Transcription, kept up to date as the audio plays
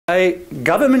A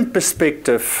government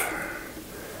perspective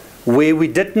where we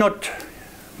did not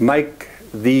make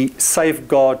the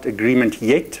safeguard agreement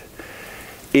yet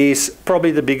is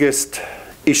probably the biggest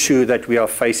issue that we are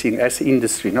facing as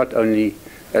industry, not only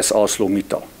as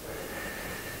ArcelorMittal.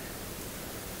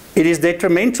 It is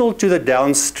detrimental to the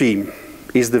downstream,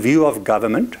 is the view of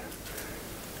government,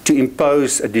 to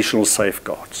impose additional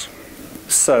safeguards.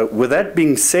 So with that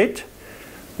being said,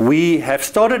 we have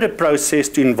started a process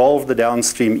to involve the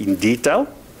downstream in detail,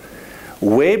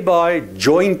 whereby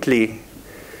jointly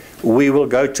we will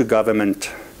go to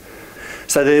government.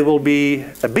 So there will be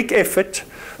a big effort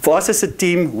for us as a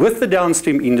team with the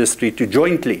downstream industry to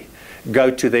jointly go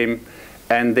to them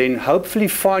and then hopefully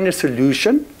find a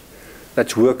solution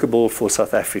that's workable for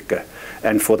South Africa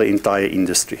and for the entire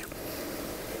industry.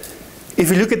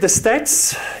 If you look at the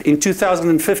stats, in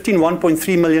 2015,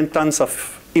 1.3 million tons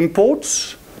of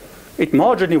imports. It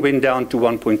marginally went down to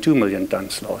 1.2 million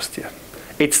tons last year.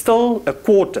 It's still a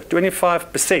quarter,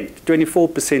 25%,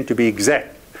 24% to be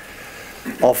exact,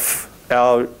 of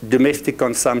our domestic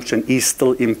consumption is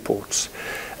still imports.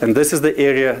 And this is the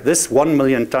area, this 1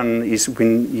 million ton is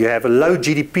when you have a low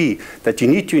GDP that you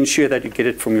need to ensure that you get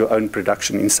it from your own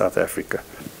production in South Africa.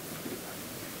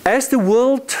 As the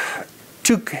world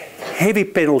took heavy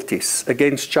penalties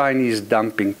against Chinese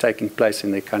dumping taking place in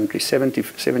their country,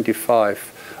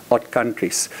 75 odd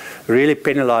countries, really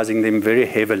penalizing them very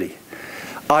heavily.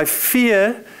 I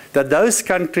fear that those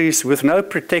countries with no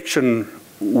protection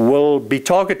will be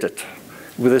targeted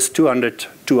with this 200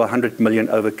 to 100 million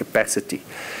overcapacity.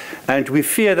 And we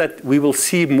fear that we will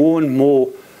see more and more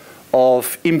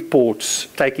of imports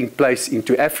taking place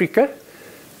into Africa,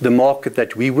 the market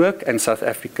that we work, and South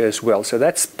Africa as well. So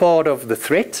that's part of the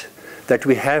threat that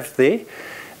we have there.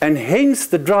 And hence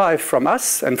the drive from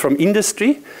us and from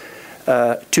industry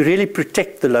to really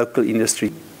protect the local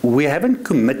industry. We haven't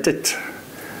committed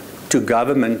to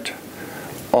government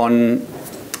on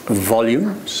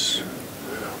volumes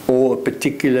or a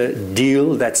particular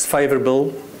deal that's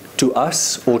favorable to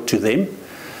us or to them.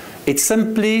 It's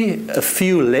simply a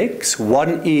few legs.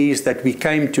 One is that we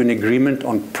came to an agreement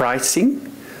on pricing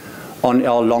on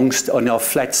our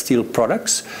flat steel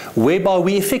products, whereby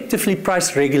we effectively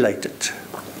price regulated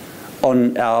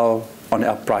on our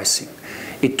pricing.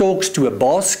 It talks to a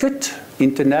basket,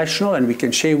 international, and we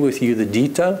can share with you the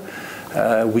detail,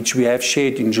 which we have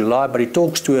shared in July, but it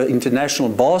talks to an international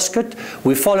basket.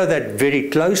 We follow that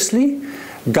very closely.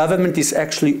 Government is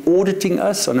actually auditing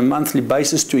us on a monthly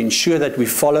basis to ensure that we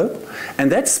follow.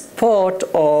 And that's part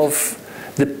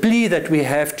of the plea that we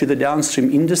have to the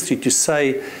downstream industry to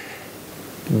say,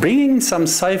 bringing in some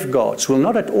safeguards will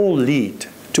not at all lead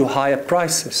to higher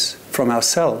prices from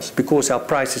ourselves because our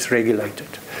price is regulated.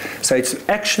 So it's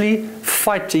actually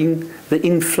fighting the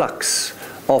influx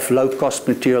of low-cost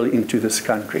material into this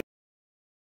country.